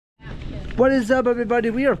What is up, everybody?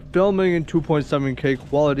 We are filming in 2.7K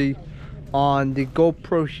quality on the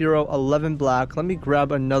GoPro Hero 11 Black. Let me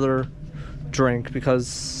grab another drink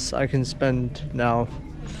because I can spend now.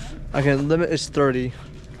 I can limit is $30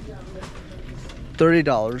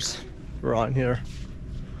 we're on here.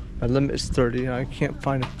 My limit is 30. I can't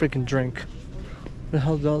find a freaking drink. Where the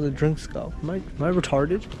hell did all the drinks go? Am I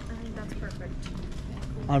retarded? I think that's perfect.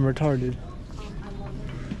 I'm retarded.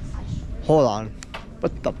 Hold on.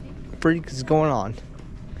 What the freak is going on?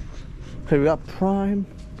 Okay, we got Prime.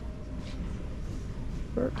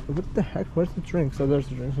 What the heck? Where's the drinks? Oh, there's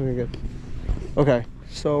the drinks. Okay, good. Okay,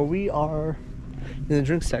 so we are in the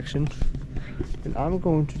drink section, and I'm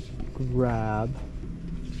going to grab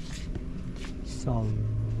some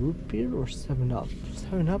root beer or 7-Up.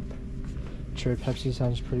 7-Up? Cherry Pepsi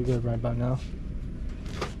sounds pretty good right about now.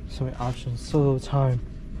 So many options, so little time.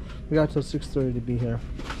 We got till 6:30 to be here.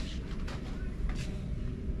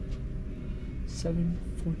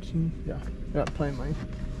 7:14. Yeah, we got plenty of money.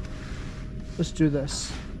 Let's do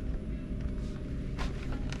this.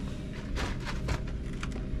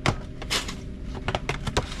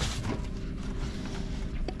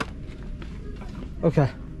 Okay,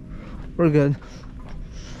 we're good.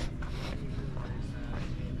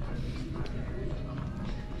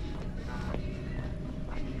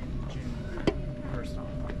 First off.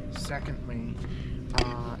 Secondly,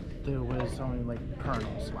 there was only like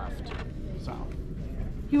kernels left. So.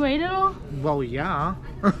 You ate it all? Well, yeah.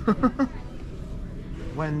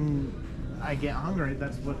 When I get hungry,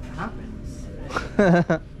 that's what happens.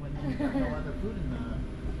 When you have no other food in the.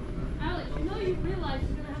 Alex, you know you realize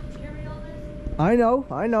you're gonna have to carry all this? I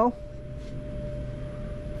know.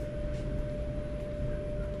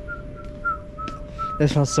 It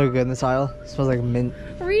smells so good in this aisle. It smells like mint.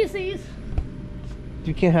 Reese's.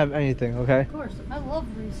 You can't have anything, okay? Of course, I love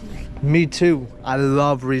Reese's. Me too. I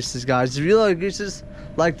love Reese's, guys. If you like Reese's,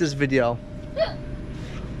 like this video. Yeah.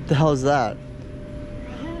 The hell is that?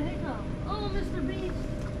 Oh, Mr. Beast.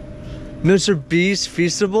 Mr. Beast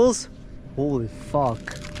Feastables? Holy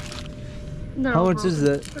fuck. No, How much is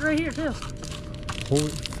it? Right here too. Holy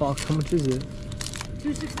fuck, how much is it?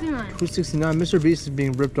 $2.69. $2.69. Mr. Beast is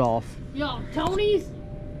being ripped off. Yo, Tony's.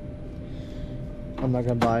 I'm not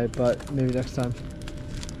gonna buy it, but maybe next time.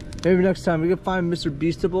 Maybe next time we can find Mr.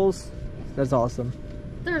 Beastables. That's awesome.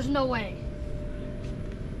 There's no way.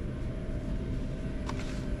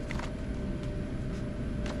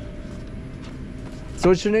 So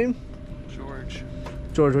what's your name? George.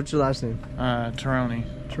 George, what's your last name? Taroni.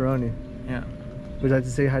 Taroni. Yeah. Would you like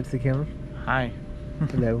to say hi to the camera? Hi.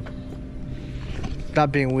 Hello.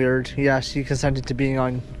 Not being weird. Yeah, she consented to being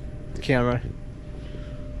on the camera.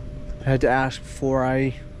 I had to ask before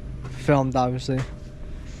I filmed, obviously.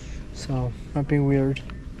 So, not being weird.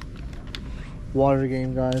 Water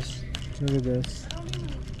game, guys. Look at this.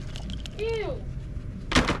 Ew.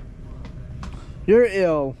 You're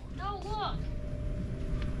ill. No, look.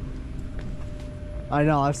 I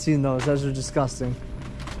know, I've seen those. Those are disgusting.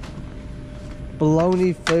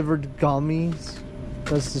 Bologna flavored gummies.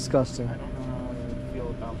 That's disgusting. I don't know how I feel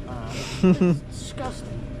about that. It's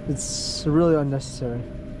disgusting. It's really unnecessary.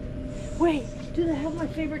 Wait, do they have my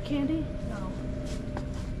favorite candy? No.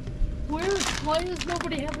 Why is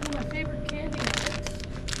nobody having my favorite candy?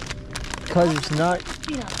 Because it's not.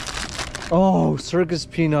 Peanuts. Oh, circus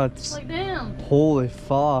peanuts. Like, damn. Holy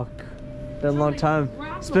fuck. Been a long time.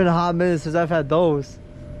 It's been a hot minute since I've had those.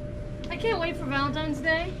 I can't wait for Valentine's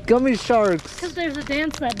Day. Gummy sharks. Because there's a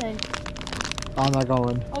dance that day. I'm not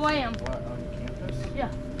going. Oh, I am. What, on campus?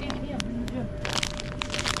 Yeah. 8 p.m. in the gym.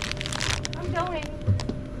 I'm going.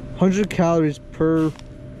 100 calories per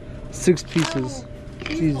 6 pieces. Oh,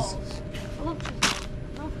 Jesus. I love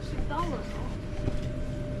 $6.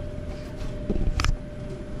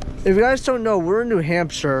 If you guys don't know, we're in New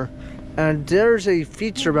Hampshire, and there's a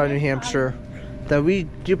feature about New Hampshire that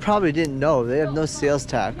you probably didn't know. They have no sales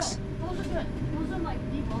tax. Those are good. Those are like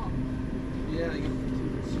deep off. Yeah, they get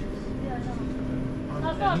Yeah, I know.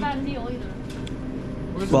 That's not a bad deal either.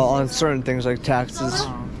 Well, on certain things like taxes,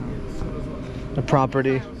 the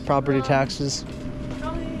property taxes.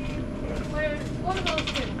 One of those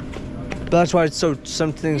two. But that's why it's so.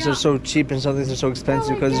 Some things are so cheap and some things are so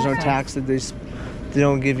expensive because there's no tax that they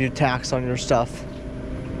don't give you tax on your stuff.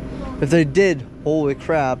 If they did, holy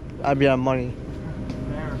crap, I'd be out of money.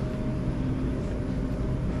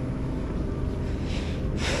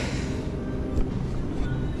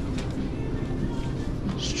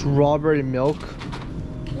 Strawberry milk.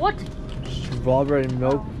 What? Strawberry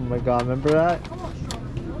milk. Oh my god, remember that? I want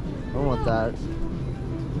strawberry milk. I don't want that.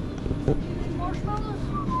 Marshmallows?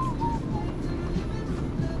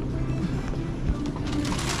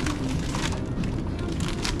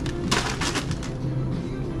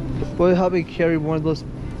 Will you help me carry one of those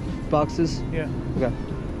boxes? Yeah. Okay.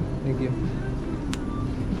 Thank you.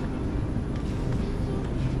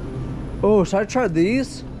 Oh, should I try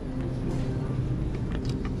these?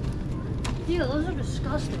 Yeah, those are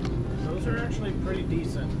disgusting. Those are actually pretty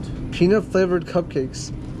decent. Peanut flavored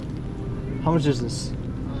cupcakes. How much is this?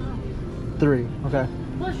 3. Okay.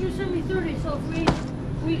 Plus you sent me 30, so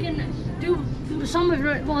if we can do some of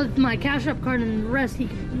it with my Cash App card and the rest he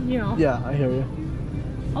can, you know. Yeah, I hear you.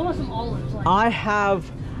 I want some olives. Like, I have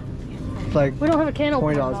like we don't have a can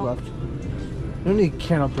opener. $20 though. left. You don't need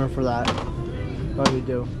can opener for that. What do you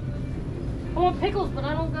do? I want pickles, but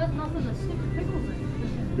I don't got nothing to stick the pickles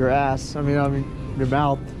in. Your ass. I mean your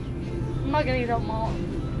mouth. I'm not gonna eat them all.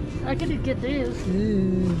 I could get this.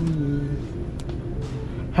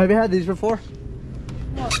 Have you had these before?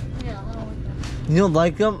 What? Yeah, I don't like that. You don't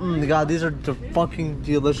like them? God, these are fucking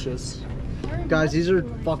delicious. Guys, these are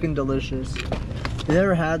fucking delicious. You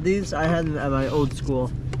never had these? I had them at my old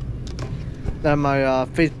school. At my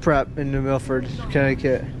faith prep in New Milford,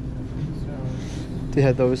 Connecticut. They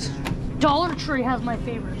had those. Dollar Tree has my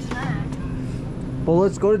favorite snack. Well,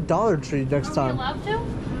 let's go to Dollar Tree next Are we time. allowed to?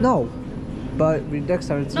 No, but next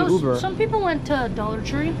time it's No, Uber. some people went to Dollar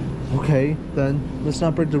Tree. Okay, then let's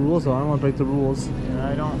not break the rules though. I don't want to break the rules. Yeah,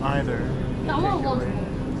 I don't either. I want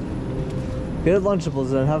Lunchables. Get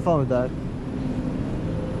Lunchables then. Have fun with that.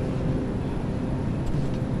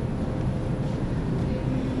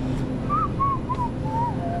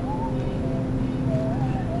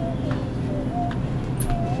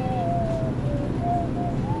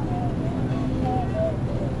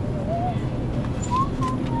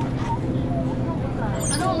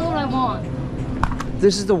 I don't know what I want.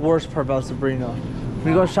 This is the worst part about Sabrina.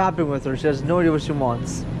 We go shopping with her. She has no idea what she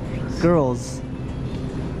wants. Girls.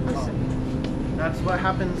 Listen, That's what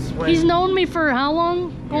happens when. he's known me for how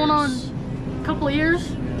long? Going Years. on a couple of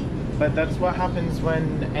years. But that's what happens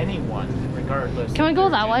when anyone, regardless Can we of go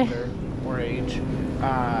their that way? gender or age,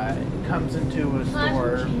 comes into a Nice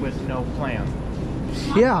store and cheap. with no plan.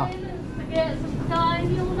 Yeah. I'm going to get some tiny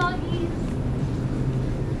little doggies.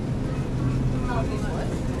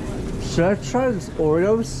 Should I try these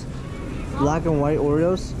Oreos? Black and white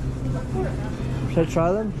Oreos? Should I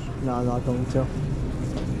try them? No, I'm not going to.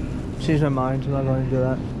 Changed my mind. I'm not going to do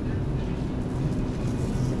that.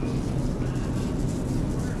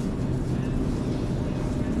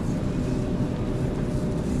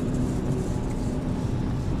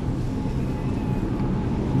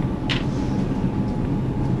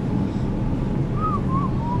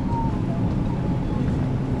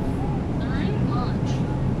 There ain't much.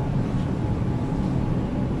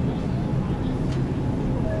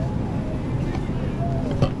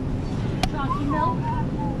 Chalky milk.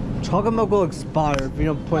 Chocolate milk will expire if you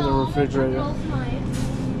don't put it in the No, refrigerator. milk's nice.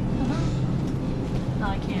 No,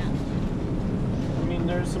 I can't. I mean,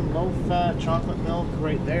 there's some low-fat chocolate milk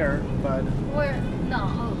right there, but Where? No,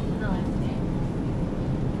 oh, no.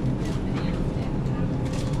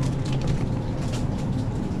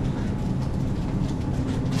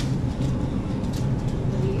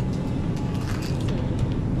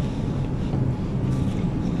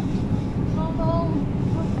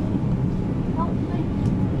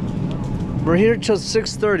 We're here till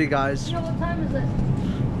 6:30, guys. You know what time is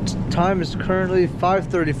it? Time is currently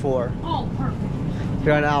 5:34. Oh, perfect. We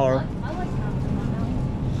got an hour. I like that.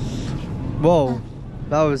 Whoa,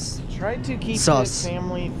 that was. try to keep Sus. it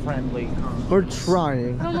family-friendly. We're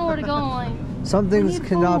trying. I don't know where to go. Like, Some things need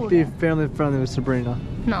cannot food. be family friendly with Sabrina.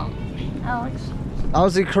 no, Alex.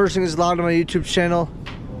 Obviously, cursing is allowed on my YouTube channel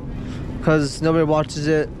because nobody watches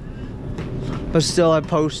it. But still, I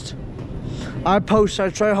post. I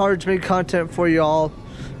try hard to make content for y'all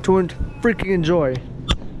to freaking enjoy.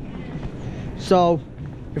 So,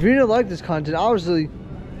 if you didn't like this content, obviously,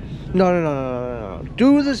 no.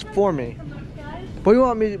 Do this for me. What do you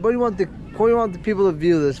want me? What do you want the people to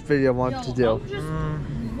view this video want to do?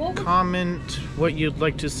 Comment what you'd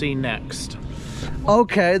like to see next.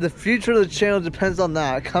 Okay, the future of the channel depends on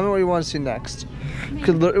that. Comment what you want to see next.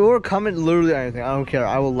 Or comment literally anything. I don't care.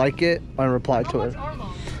 I will like it and reply to it.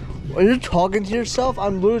 When you're talking to yourself,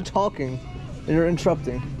 I'm literally talking, and you're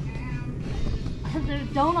interrupting. They're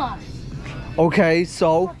donuts. Okay,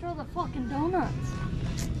 so. What are the fucking donuts?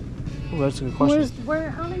 Oh, that's a good question.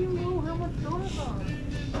 How do you know how much donuts are?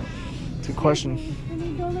 It's a good question. How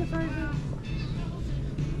many donuts are there?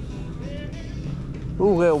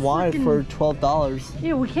 Ooh, we get wine for $12.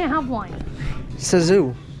 Yeah, we can't have wine. Says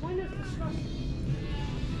who? Wine is disgusting.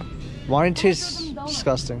 Wine tastes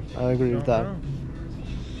disgusting. I agree with that.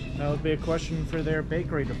 That would be a question for their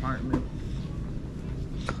bakery department.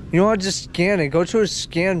 You know what? Just scan it. Go to a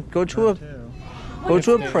scan. Go to a. Too. Go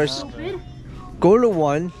to a You're price. stupid. Go to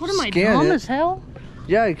one. What am I, scan dumb it. as hell?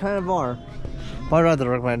 Yeah, you kind of are. But I'd rather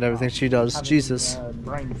recommend everything she does. Having Jesus. a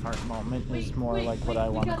brain fart moment is more like what I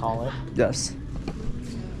want to call it. Yes.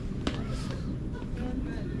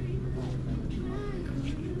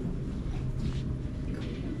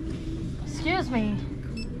 Excuse me.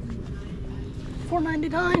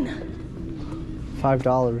 $4.99.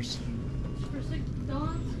 $5. For 6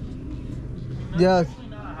 donuts? Yeah. Actually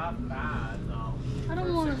not half bad, though. I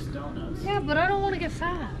don't want to. Donuts. Yeah, but I don't want to get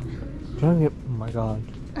fat. Oh my god.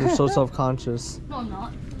 You're so self-conscious. No, I'm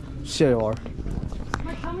not. Sure you are.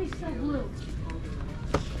 My tummy's still blue.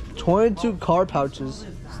 22 car pouches.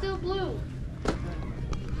 Still blue.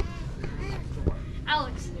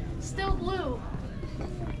 Alex, still blue.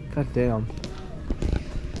 God damn.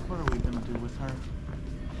 What are we gonna do with her?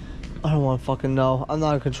 I don't want to fucking know. I'm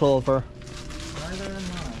not in control of her. Neither am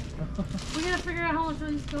We gotta figure out how much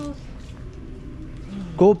this goes.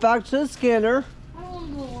 Go back to the scanner. I don't want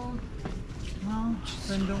to go alone. I. Well,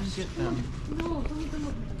 then don't get them. No, someone come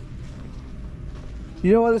with me.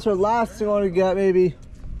 You know what? This is our last thing I want to get, maybe.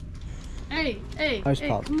 Hey, Ice hey,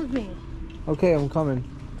 pop. come with me. Okay, I'm coming.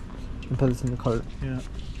 And put this in the cart. Yeah.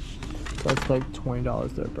 That's like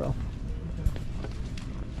 $20 there, bro.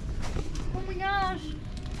 Oh my gosh.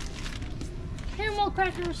 Caramel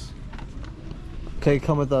crackers. Okay,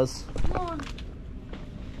 come with us. Come on.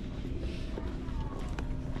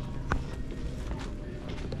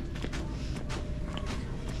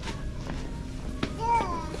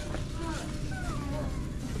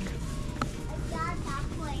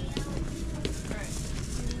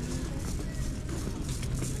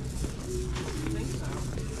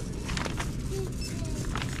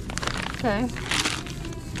 Okay.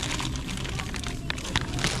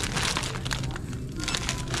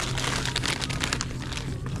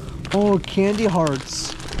 Oh, candy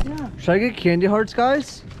hearts. Yeah. Should I get candy hearts,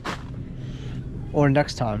 guys? Or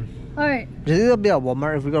next time? All right. Do you think they'll be at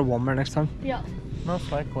Walmart if we go to Walmart next time? Yeah.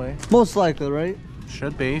 Most likely. Most likely, right?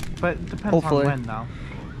 Should be, but it depends Hopefully. on when, though.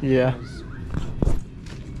 Yeah.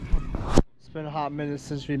 It's been a hot minute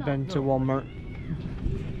since we've been to Walmart.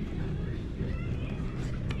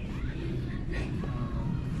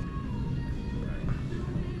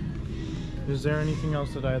 Is there anything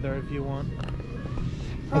else that either of you want?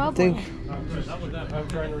 Probably. I think I'm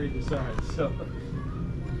trying to read the signs, so. My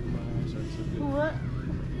eyes aren't so good. What?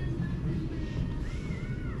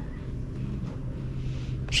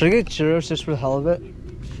 should I get Cheerios just for the hell of it?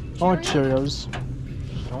 I want Cheerios.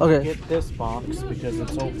 Don't Okay. get this box because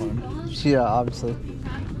it's open. Yeah, obviously.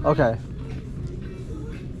 Okay.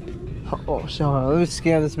 Oh, shit, hold on. Let me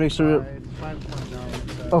scan this, make sure.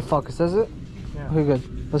 5.9. Oh, fuck, it says it? Yeah. Okay,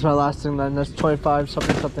 good. That's my last thing then. That's 25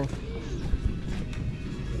 something something.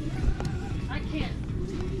 I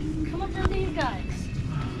can't. Come up to these guys.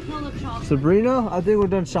 No, the chocolate. Sabrina, I think we're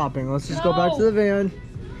done shopping. Let's just go back to the van.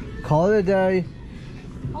 Call it a day.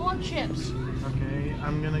 I want chips. Okay,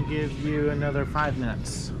 I'm gonna give you another 5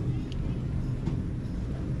 minutes.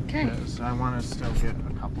 Okay. Because I want to still get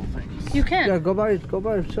a couple things. You can. Yeah, go buy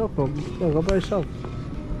yourself. Go buy yourself.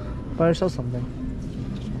 Buy yourself something.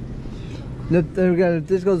 Then again, if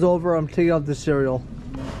this goes over, I'm taking out the cereal.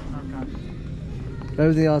 Okay.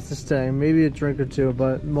 Everything else is staying. Maybe a drink or two,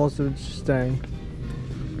 but most of it's staying.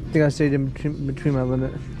 I think I stayed in between my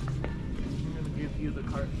limit. I'm gonna give you the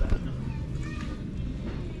cart then.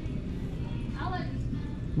 Alex,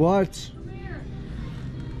 What? come here.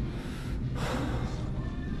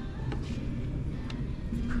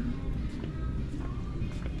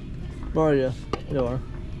 Where are you? You are.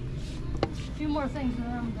 A few more things and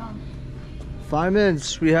then I'm done. 5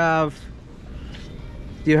 minutes. You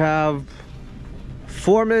have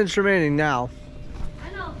 4 minutes remaining now.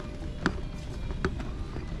 I know.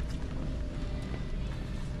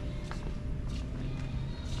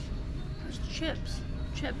 There's chips.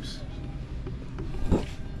 Chips.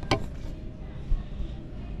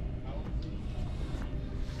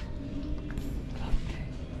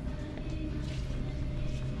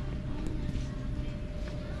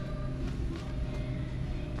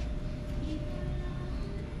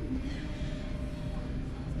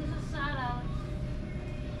 This is sad, Alex.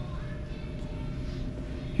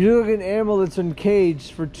 You look like an animal that's been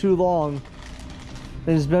caged for too long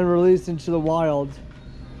and has been released into the wild.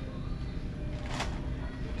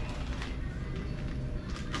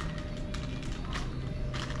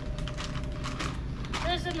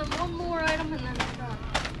 There's one more item and then I'm done.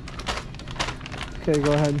 Okay,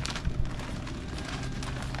 go ahead.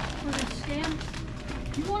 We're gonna scan.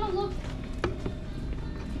 You wanna look?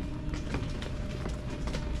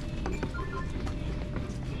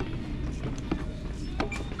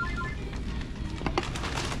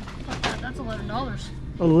 $11.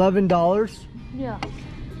 $11? Yeah.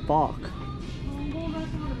 Fuck. I'm going back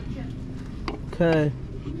to the chip. Okay.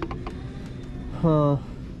 Huh.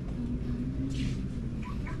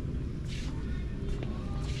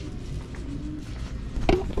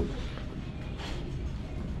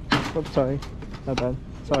 Oh, sorry. My bad.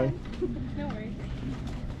 Sorry. No worries.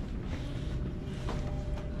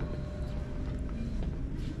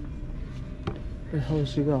 Where the hell did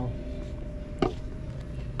she go?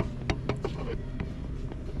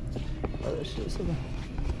 Oh, there she is. Okay.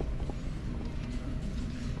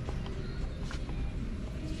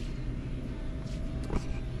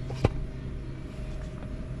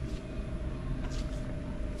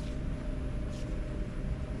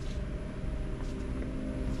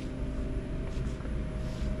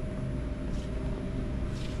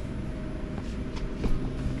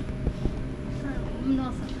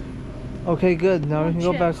 Nothing. Okay, good. Now we can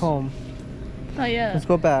go back Chips. home. Oh yeah. Let's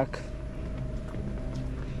go back.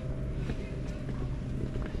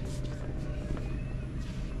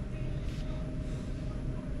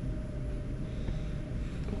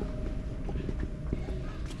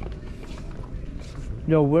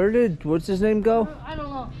 Yo, what's his name go? I don't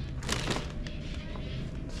know.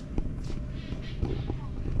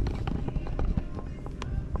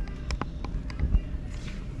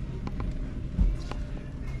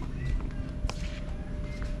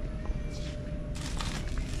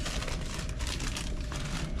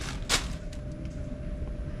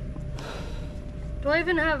 Do I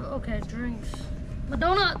even have, okay, drinks? My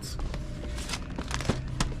donuts.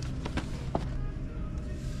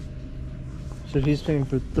 So he's paying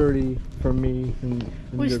for 30 for me and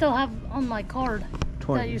We you're still have on my card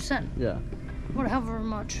 20. that you sent. Yeah. Whatever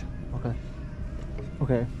much. Okay.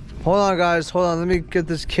 Okay. Hold on, guys. Hold on. Let me get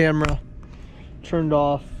this camera turned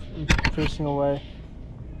off and facing away.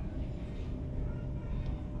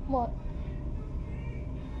 What?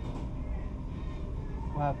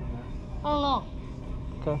 What happened there? I don't know.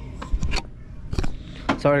 Okay.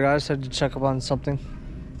 Sorry, guys. I had to check up on something.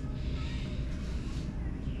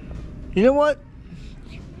 You know what?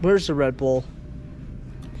 Where's the Red Bull?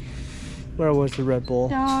 Where was the Red Bull?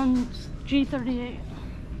 Down G38.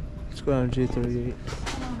 Let's go down to G38.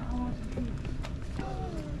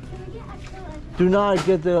 Do not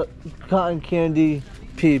get the cotton candy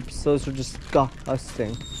peeps. Those are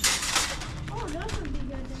disgusting. Oh, those would be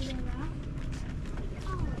good to do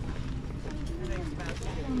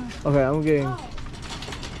that. Okay, I'm getting.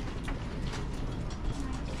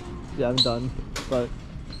 Yeah, I'm done. But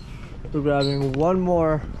we're grabbing one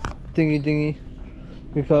more dingy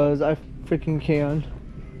because I freaking can.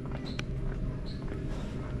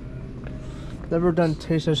 Never done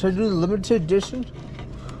taste test. Should I do the limited edition?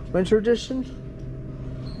 Winter edition?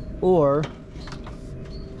 Or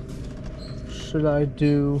should I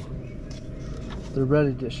do the red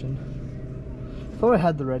edition? I thought I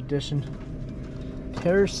had the red edition.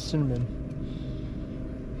 Pear cinnamon.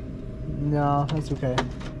 No, that's okay.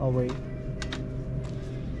 I'll wait.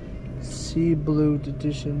 Sea blue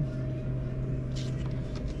edition.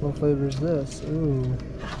 What flavor is this? Ooh.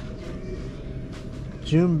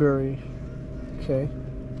 Juneberry. Okay.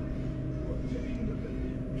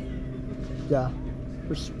 Yeah.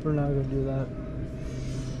 We're not gonna do that.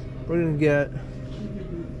 We're gonna get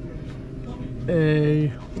a,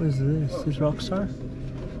 what is this? This Rockstar?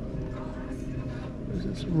 What is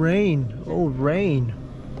this? Rain. Oh, rain.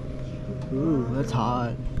 Ooh, that's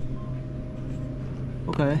hot.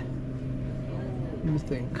 Okay. Let me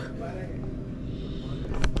think.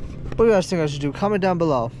 What do you guys think I should do? Comment down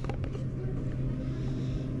below.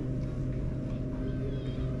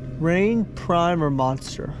 Rain, Prime, or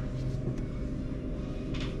Monster?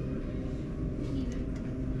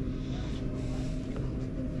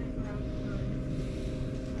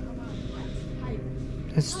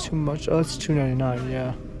 It's too much. Oh, it's $2.99.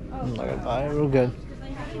 Yeah. I'm not gonna buy it. We're good.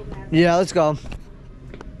 Yeah, let's go.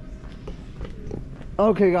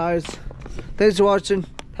 Okay, guys. Thanks for watching.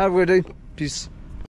 Have a good day. Peace.